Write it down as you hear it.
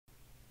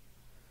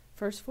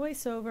First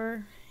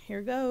voiceover,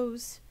 here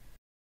goes.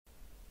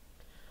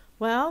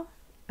 Well,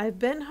 I've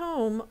been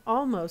home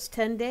almost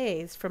 10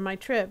 days from my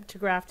trip to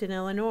Grafton,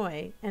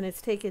 Illinois, and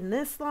it's taken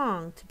this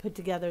long to put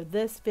together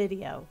this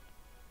video.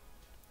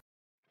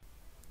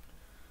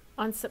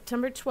 On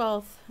September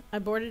 12th, I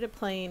boarded a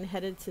plane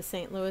headed to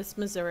St. Louis,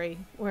 Missouri,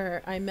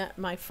 where I met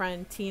my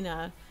friend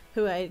Tina,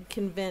 who I had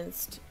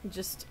convinced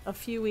just a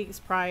few weeks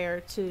prior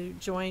to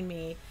join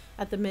me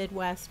at the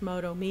MidWest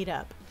Moto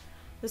Meetup.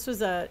 This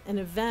was an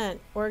event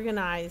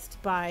organized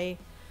by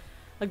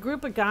a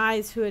group of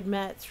guys who had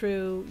met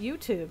through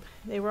YouTube.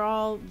 They were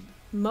all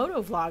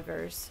moto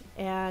vloggers,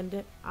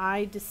 and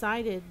I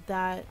decided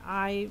that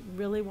I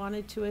really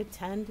wanted to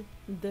attend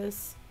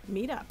this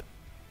meetup.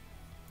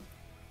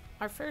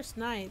 Our first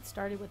night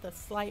started with a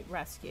flight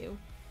rescue,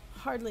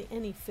 hardly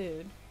any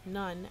food,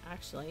 none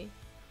actually,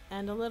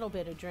 and a little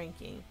bit of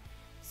drinking.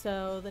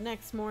 So the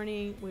next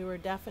morning we were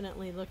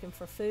definitely looking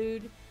for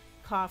food,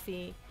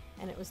 coffee,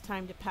 and it was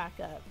time to pack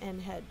up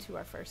and head to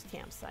our first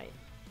campsite.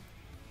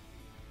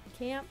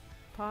 Camp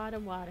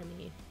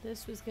Potawatomi.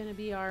 This was going to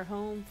be our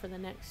home for the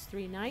next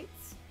 3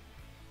 nights.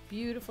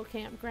 Beautiful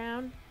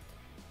campground.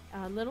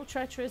 A little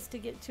treacherous to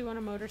get to on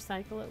a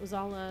motorcycle. It was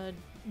all a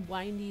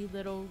windy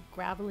little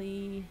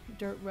gravelly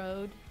dirt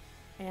road,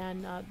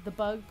 and the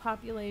bug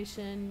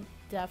population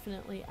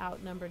definitely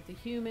outnumbered the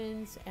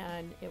humans,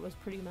 and it was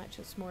pretty much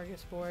a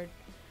smorgasbord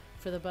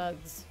for the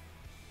bugs.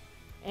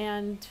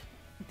 And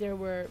there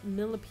were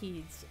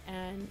millipedes,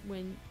 and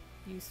when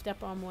you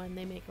step on one,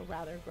 they make a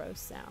rather gross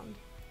sound.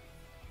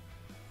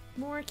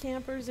 More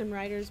campers and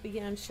riders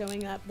began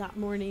showing up that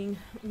morning,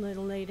 a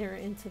little later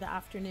into the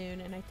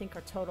afternoon, and I think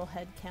our total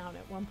head count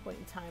at one point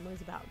in time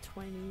was about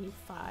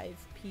 25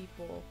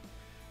 people.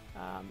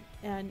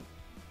 And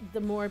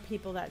the more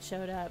people that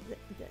showed up,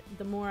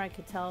 the more I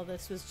could tell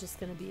this was just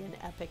going to be an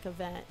epic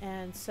event,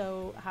 and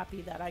so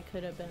happy that I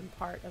could have been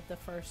part of the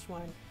first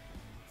one.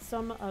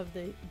 Some of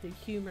the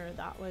humor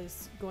that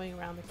was going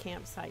around the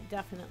campsite,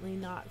 definitely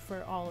not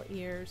for all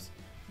ears,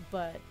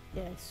 but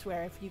yeah, I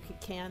swear if you could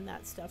can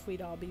that stuff,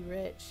 we'd all be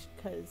rich,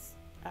 because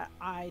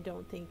I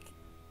don't think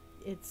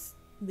it's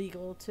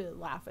legal to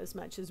laugh as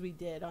much as we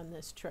did on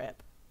this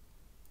trip.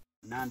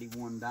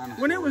 91 dinosaurs.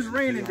 When it was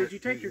raining, did you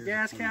take your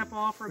gas cap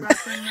off for about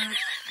 10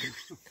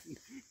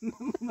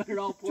 minutes? Let it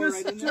all pour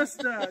right in there. Just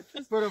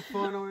put a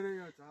fun on it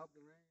on top of the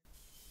rain.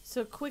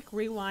 So quick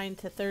rewind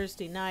to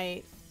Thursday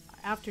night.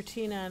 After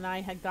Tina and I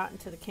had gotten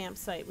to the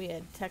campsite, we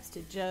had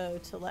texted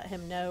Joe to let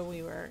him know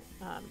we were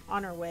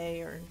on our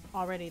way or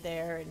already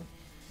there, and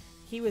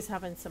he was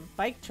having some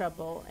bike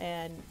trouble,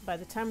 and by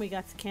the time we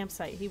got to the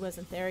campsite, he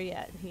wasn't there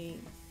yet. He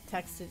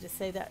texted to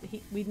say that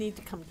we'd need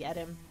to come get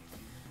him.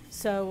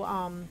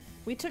 So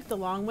we took the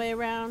long way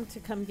around to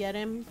come get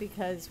him,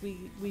 because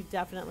we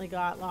definitely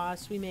got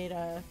lost. We made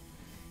a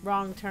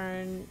wrong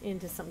turn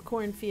into some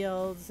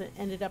cornfields,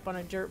 ended up on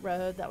a dirt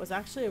road that was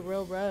actually a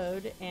real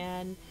road,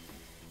 and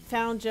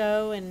found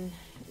Joe in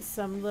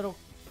some little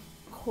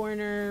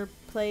corner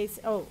place.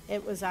 Oh,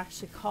 it was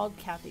actually called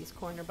Kathy's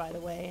Corner, by the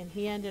way, and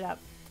he ended up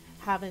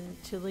having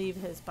to leave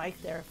his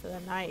bike there for the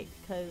night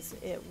because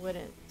it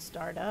wouldn't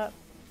start up.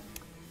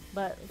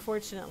 But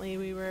fortunately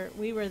we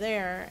were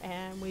there,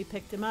 and we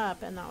picked him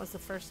up, and that was the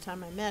first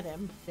time I met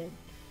him.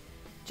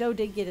 Joe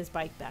did get his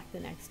bike back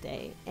the next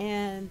day,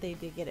 and they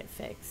did get it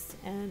fixed,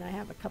 and I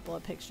have a couple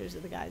of pictures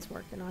of the guys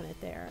working on it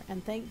there,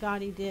 and thank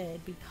God he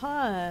did,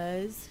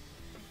 because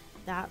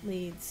that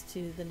leads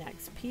to the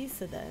next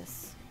piece of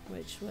this,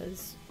 which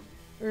was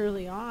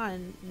early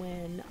on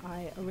when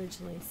I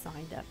originally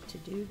signed up to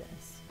do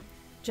this.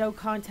 Joe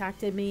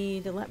contacted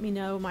me to let me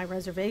know my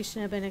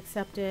reservation had been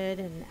accepted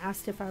and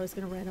asked if I was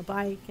going to rent a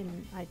bike,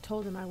 and I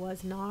told him I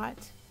was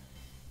not.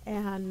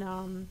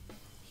 And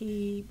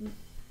he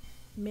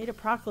made a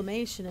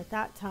proclamation at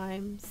that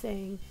time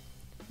saying,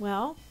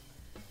 well,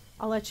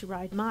 I'll let you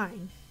ride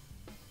mine.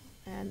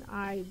 And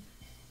I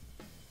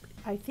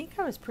think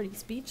I was pretty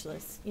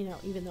speechless, you know,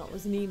 even though it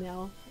was an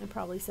email. I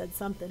probably said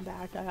something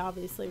back. I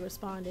obviously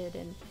responded,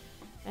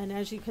 and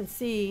as you can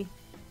see,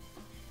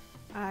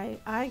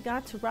 I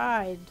got to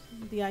ride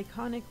the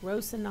iconic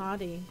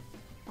Rocinante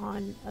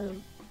on a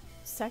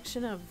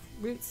section of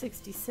Route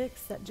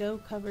 66 that Joe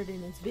covered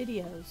in his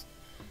videos,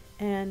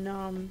 and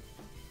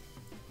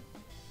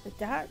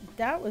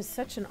that was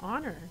such an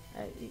honor.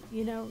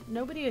 You know,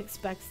 nobody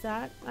expects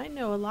that. I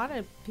know a lot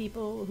of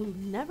people who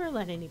never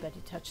let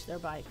anybody touch their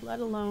bike, let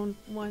alone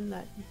one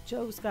that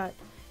Joe's got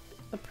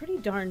a pretty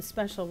darn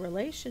special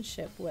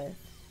relationship with.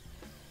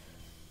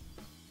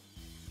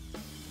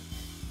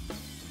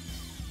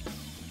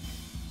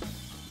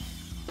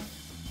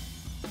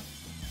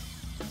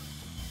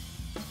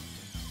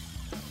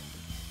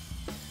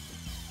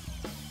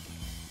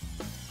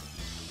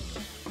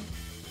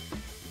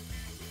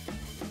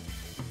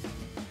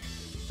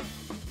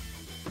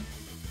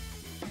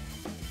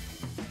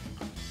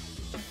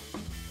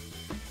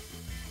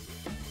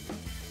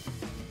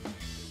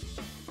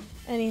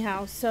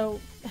 Anyhow, so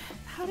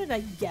how did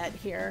I get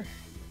here?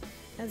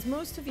 As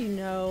most of you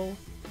know,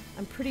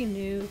 I'm pretty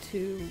new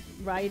to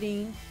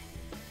riding,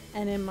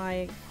 And in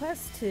my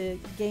quest to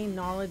gain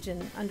knowledge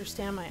and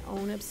understand my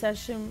own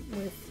obsession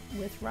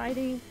with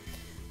writing,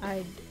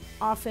 I'd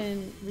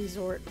often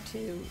resort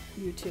to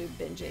YouTube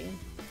binging.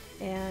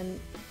 And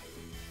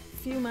a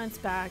few months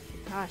back,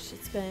 gosh,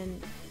 it's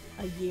been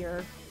a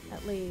year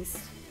at least,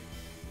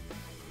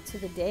 to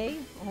the day,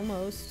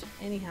 almost,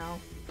 anyhow,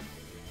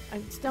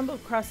 I stumbled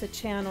across a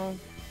channel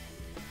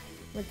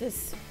with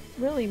this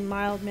really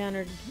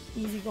mild-mannered,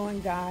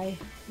 easygoing guy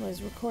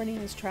was recording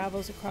his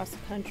travels across the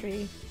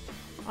country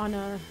on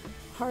a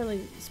Harley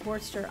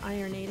Sportster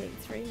Iron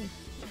 883,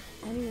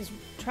 and he was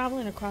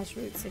traveling across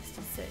Route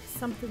 66,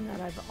 something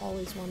that I've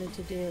always wanted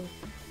to do.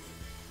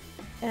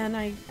 And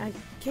I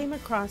came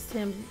across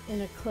him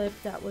in a clip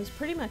that was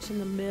pretty much in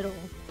the middle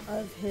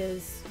of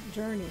his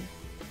journey.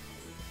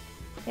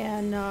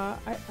 And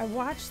I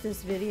watched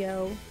this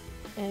video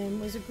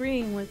and was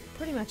agreeing with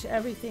pretty much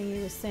everything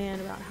he was saying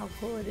about how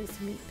cool it is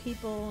to meet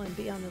people and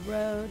be on the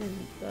road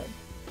and the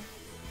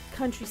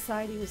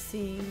countryside he was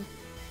seeing.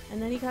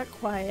 And then he got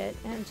quiet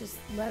and just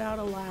let out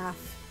a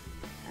laugh.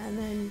 And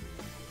then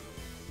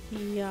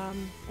he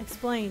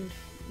explained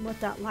what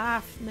that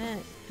laugh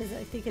meant, because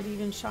I think it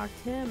even shocked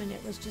him, and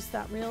it was just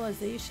that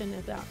realization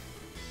about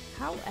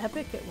how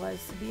epic it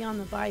was to be on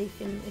the bike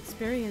and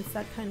experience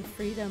that kind of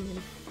freedom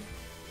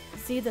and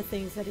see the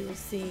things that he was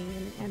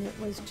seeing. And it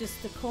was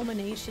just the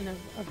culmination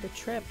of the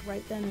trip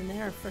right then and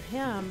there for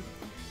him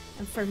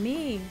and for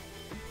me.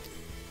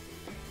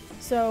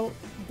 So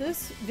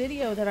this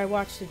video that I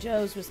watched of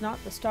Joe's was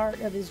not the start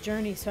of his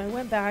journey, so I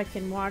went back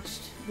and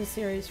watched the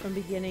series from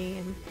beginning,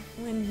 and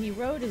when he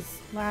rode his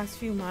last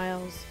few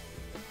miles,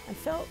 I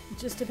felt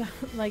just about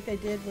like I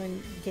did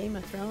when Game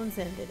of Thrones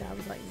ended. I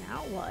was like, now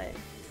what?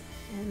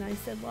 And I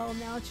said, well,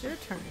 now it's your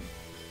turn.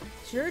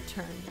 It's your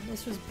turn.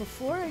 This was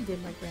before I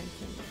did my Grand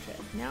Canyon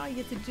trip. Now I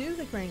get to do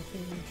the Grand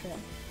Canyon trip.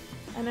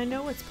 And I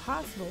know it's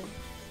possible.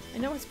 I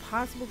know it's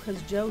possible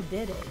because Joe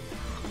did it.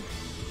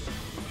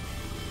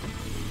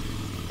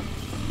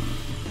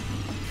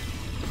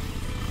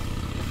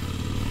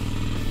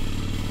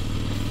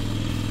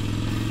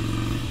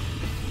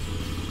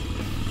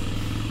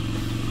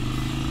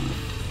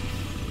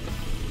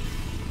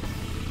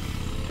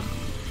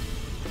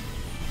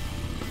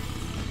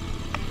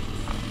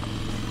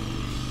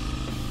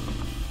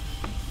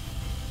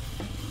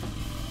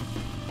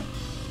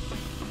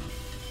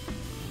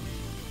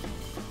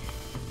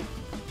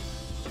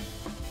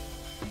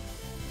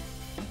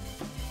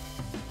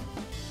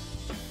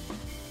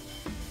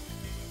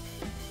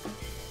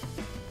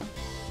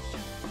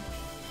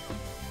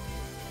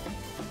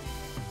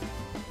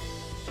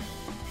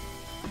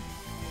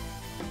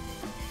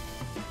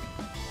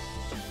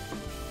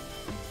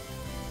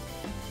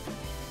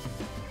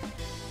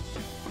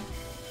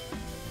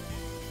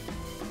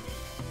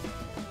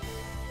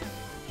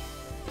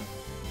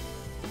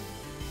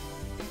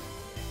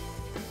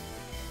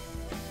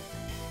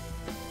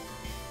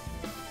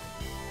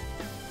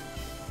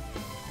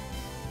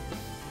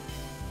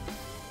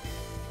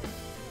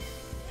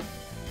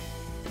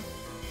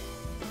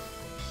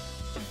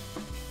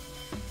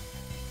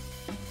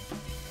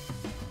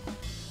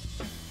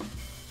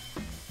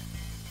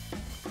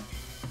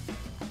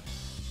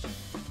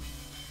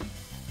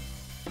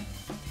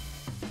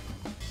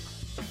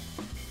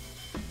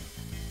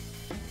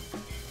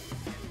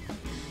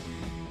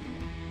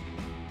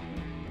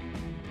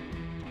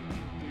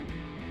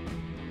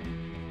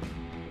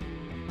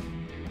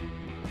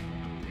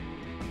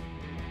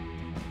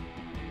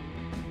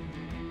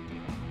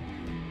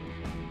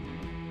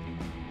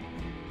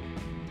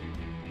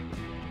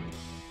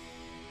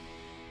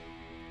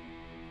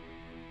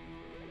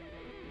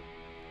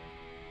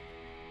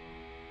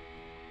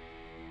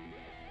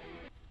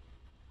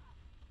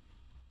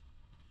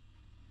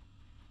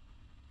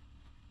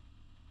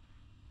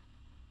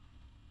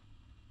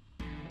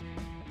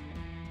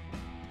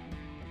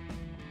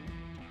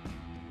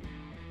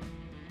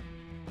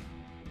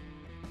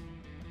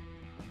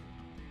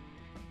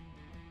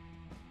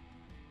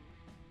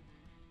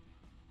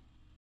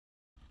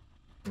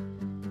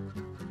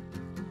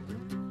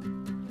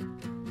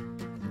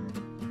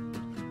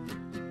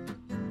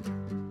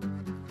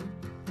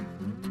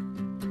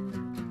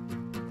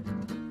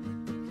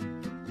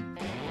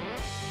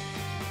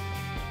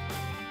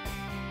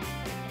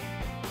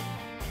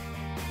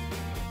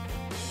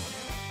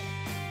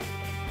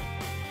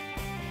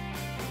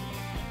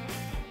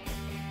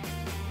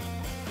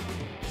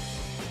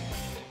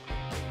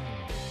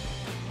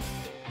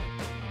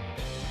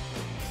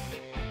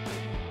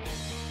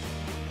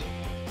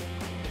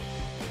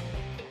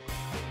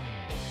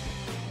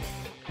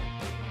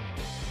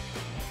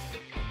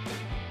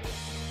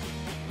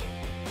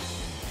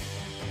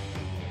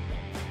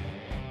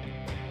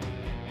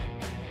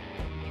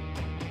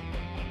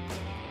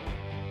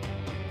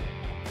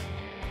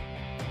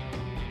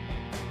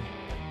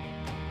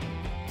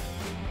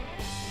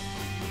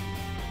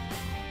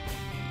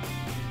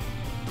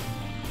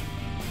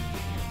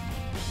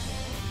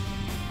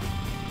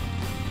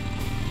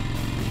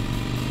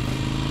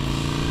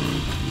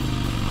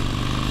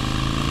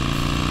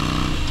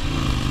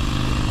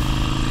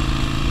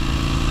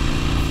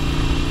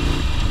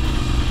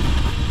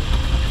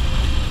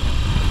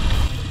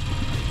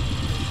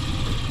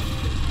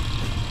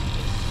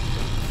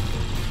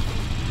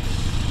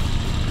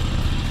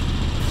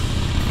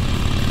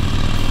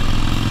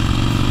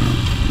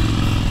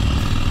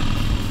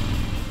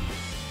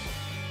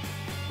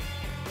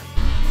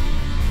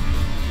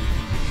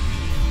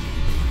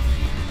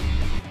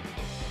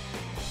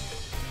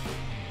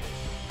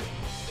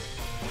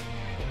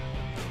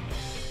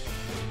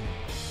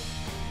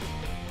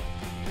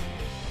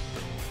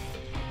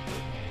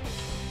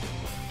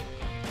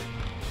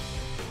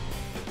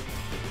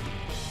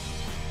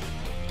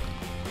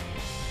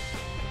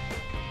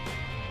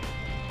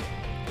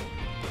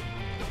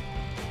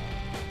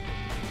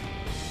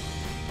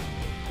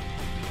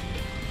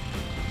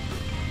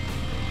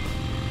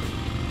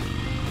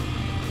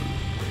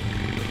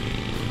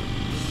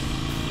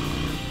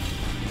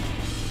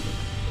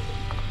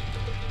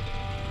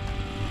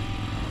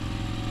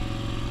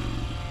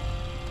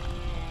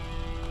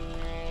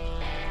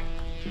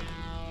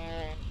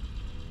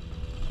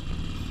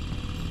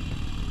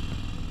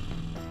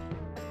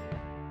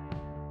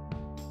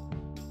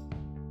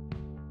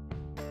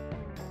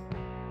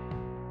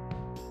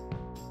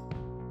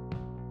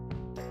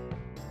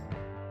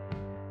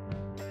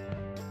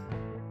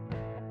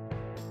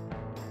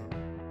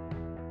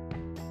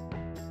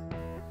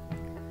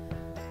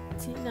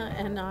 Tina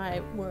and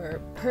I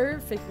were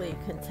perfectly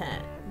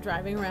content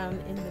driving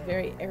around in the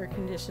very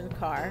air-conditioned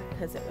car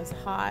because it was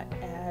hot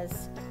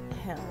as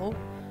hell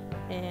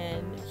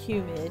and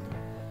humid,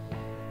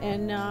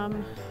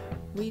 and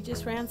we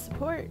just ran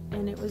support,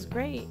 and it was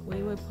great.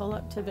 We would pull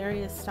up to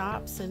various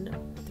stops and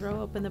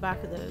throw open the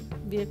back of the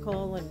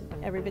vehicle,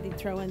 and everybody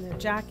throw in their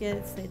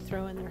jackets, they'd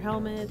throw in their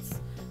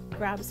helmets,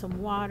 grab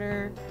some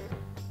water,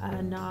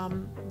 and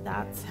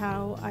that's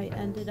how I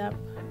ended up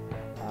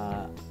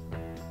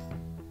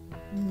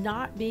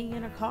not being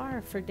in a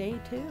car for day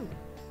 2.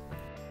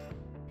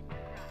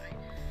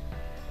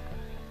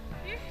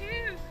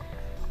 Yoo-hoo!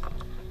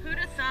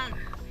 Who'da thunk?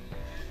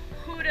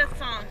 Who'da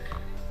thunk?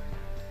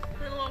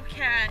 Little old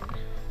cat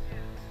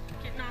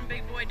getting on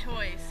big boy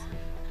toys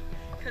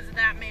because of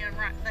that man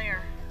right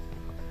there.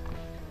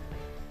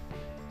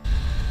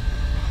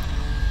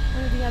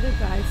 One of the other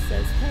guys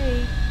says,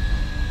 "Hey,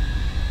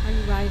 are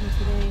you riding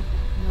today?"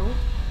 "Nope."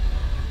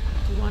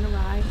 "Do you want to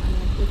ride?" I'm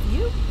like, "With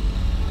you?"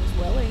 I was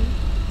willing.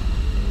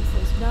 And he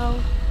says,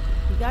 "No,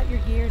 you got your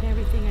gear and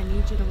everything. I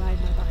need you to ride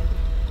my bike."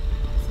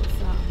 He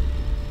says,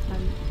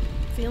 "I'm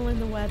feeling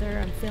the weather,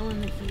 I'm feeling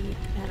the heat,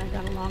 and I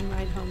got a long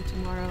ride home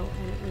tomorrow,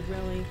 and it would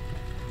really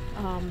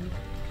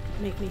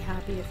make me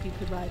happy if you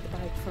could ride the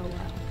bike for a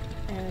while."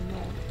 And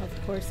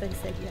of course I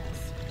said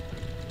yes.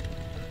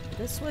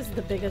 This was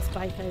the biggest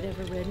bike I'd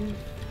ever ridden.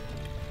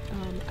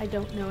 I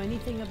don't know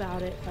anything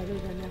about it other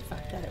than the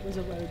fact that it was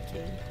a Road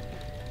King.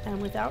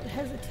 And without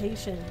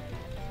hesitation,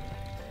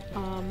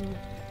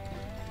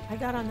 I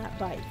got on that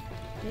bike.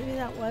 Maybe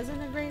that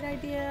wasn't a great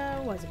idea,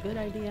 was a good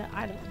idea,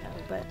 I don't know,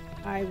 but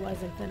I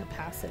wasn't going to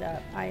pass it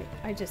up.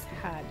 I just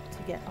had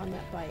to get on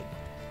that bike,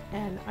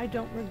 and I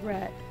don't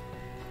regret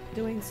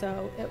doing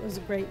so. It was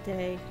a great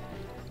day.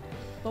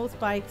 Both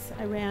bikes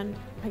I ran,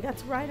 I got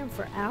to ride them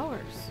for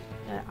hours.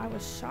 I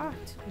was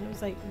shocked. I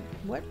was like,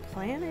 what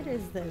planet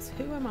is this?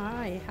 Who am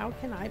I? How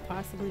can I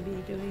possibly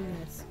be doing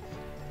this?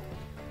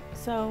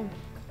 So,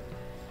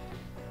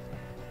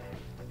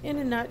 in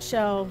a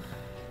nutshell,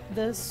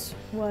 this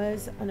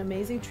was an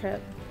amazing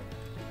trip,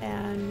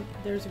 and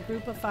there's a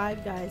group of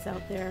 5 guys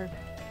out there.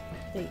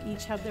 They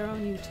each have their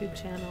own YouTube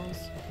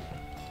channels.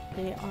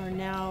 They are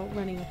now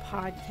running a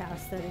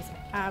podcast that is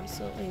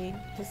absolutely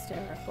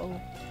hysterical,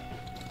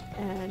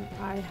 and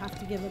I have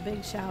to give a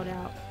big shout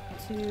out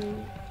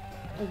to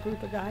a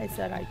group of guys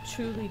that I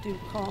truly do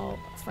call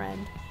a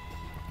friend,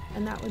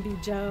 and that would be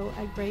Joe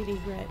at Great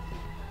Egret.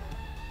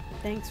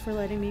 Thanks for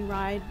letting me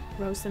ride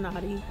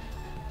Rocinante.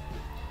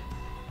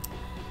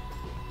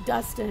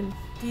 Dustin,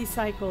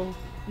 D-Cycle,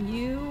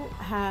 you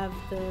have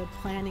the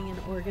planning and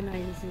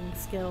organizing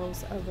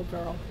skills of a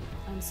girl.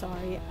 I'm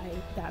sorry,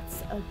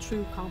 that's a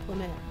true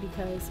compliment,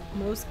 because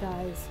most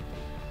guys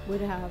would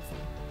have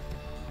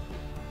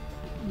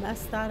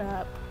messed that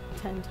up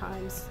 10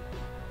 times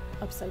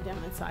upside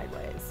down and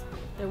sideways.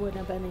 There wouldn't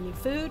have been any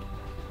food,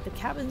 the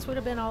cabins would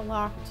have been all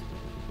locked,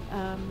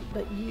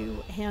 but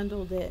you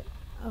handled it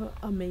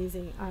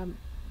amazing. I'm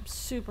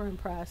super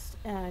impressed,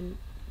 and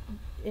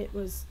it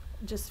was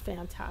just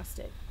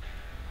fantastic.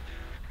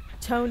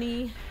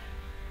 Tony,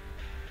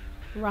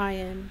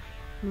 Ryan,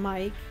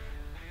 Mike,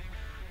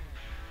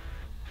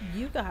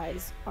 you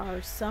guys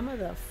are some of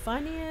the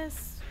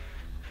funniest,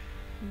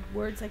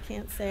 words I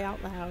can't say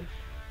out loud,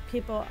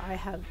 people I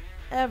have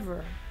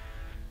ever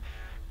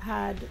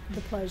had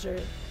the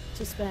pleasure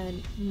to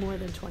spend more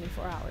than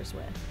 24 hours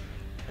with.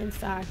 In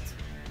fact,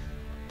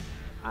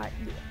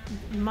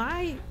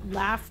 my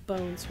laugh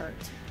bones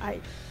hurt.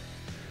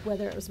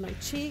 Whether it was my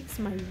cheeks,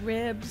 my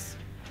ribs,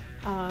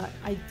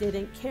 I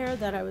didn't care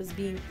that I was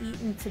being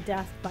eaten to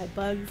death by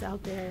bugs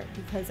out there,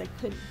 because I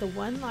couldn't. The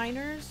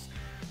one-liners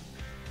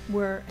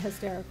were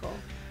hysterical.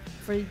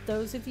 For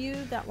those of you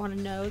that want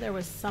to know, there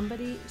was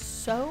somebody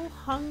so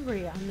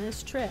hungry on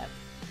this trip,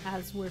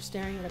 as we're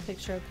staring at a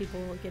picture of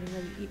people who were getting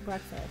ready to eat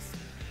breakfast,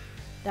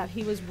 that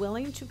he was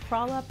willing to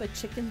crawl up a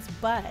chicken's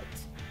butt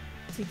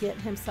to get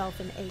himself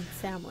an egg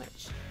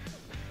sandwich.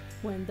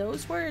 When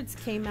those words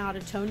came out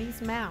of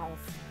Tony's mouth,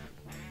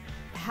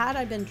 had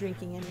I been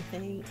drinking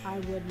anything, I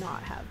would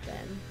not have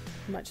been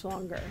much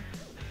longer.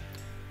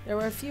 There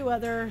were a few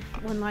other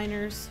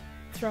one-liners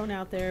thrown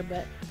out there,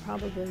 but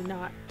probably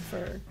not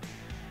for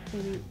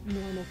any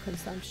normal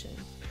consumption.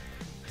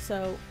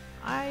 So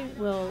I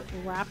will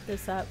wrap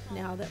this up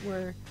now that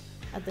we're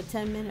at the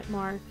 10-minute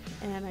mark,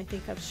 and I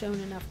think I've shown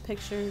enough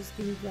pictures,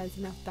 give you guys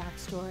enough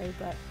backstory,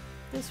 but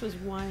this was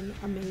one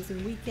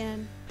amazing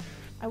weekend.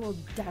 I will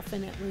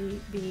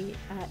definitely be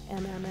at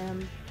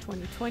MMM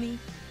 2020,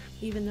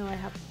 even though I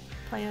have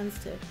plans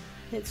to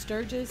hit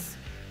Sturgis,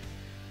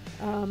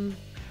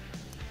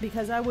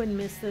 because I wouldn't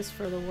miss this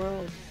for the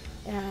world.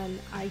 And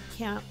I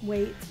can't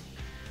wait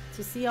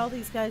to see all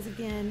these guys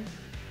again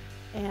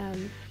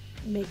and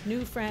make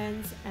new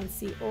friends and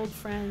see old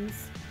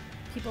friends,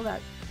 people that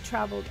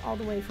traveled all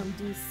the way from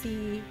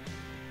DC.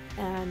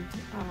 And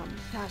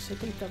gosh, I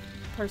think the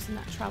person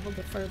that traveled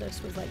the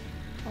furthest was like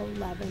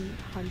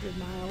 1,100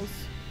 miles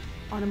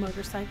on a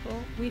motorcycle.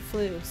 We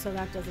flew, so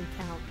that doesn't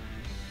count.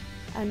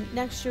 And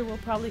next year we'll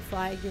probably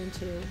fly again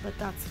too, but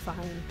that's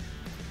fine.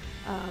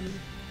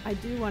 I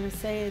do want to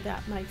say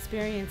that my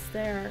experience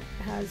there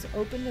has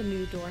opened a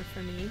new door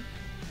for me.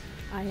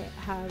 I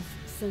have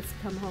since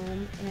come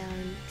home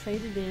and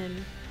traded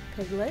in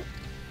Piglet.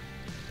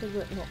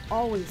 Piglet will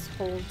always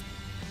hold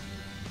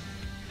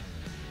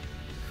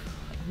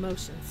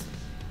emotions,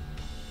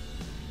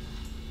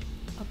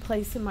 a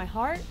place in my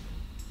heart,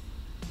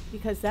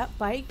 because that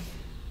bike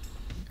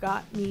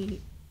got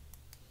me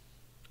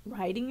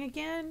riding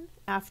again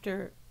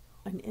after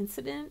an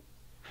incident,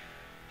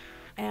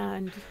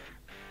 and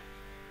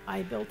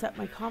I built up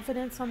my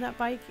confidence on that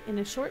bike in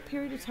a short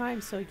period of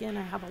time. So again,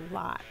 I have a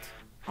lot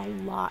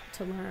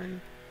to learn,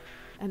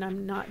 and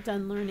I'm not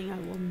done learning. I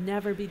will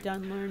never be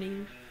done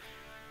learning.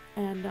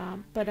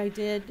 And but I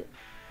did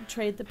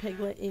trade the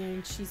Piglet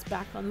in. She's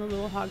back on the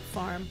little hog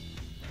farm,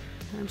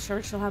 and I'm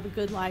sure she'll have a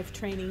good life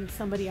training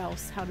somebody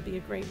else how to be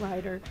a great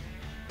rider.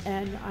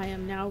 And I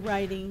am now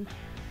riding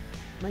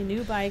my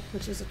new bike,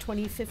 which is a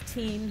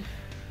 2015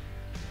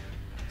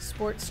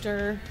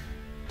 Sportster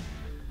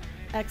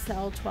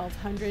XL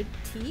 1200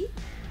 T. T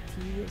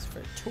is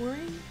for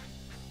touring.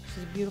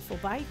 She's a beautiful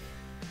bike,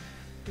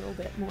 a little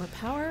bit more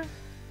power.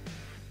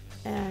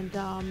 And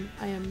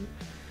I am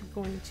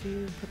going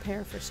to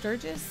prepare for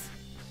Sturgis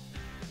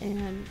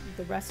and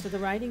the rest of the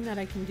riding that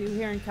I can do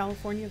here in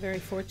California, very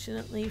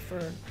fortunately,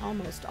 for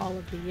almost all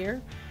of the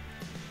year.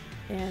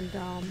 And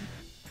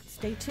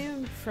stay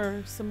tuned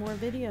for some more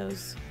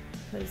videos,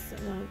 because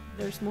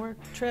there's more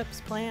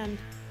trips planned.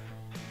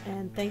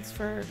 And thanks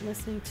for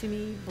listening to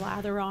me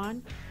blather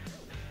on.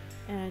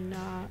 And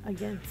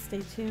again,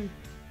 stay tuned.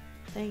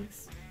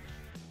 Thanks.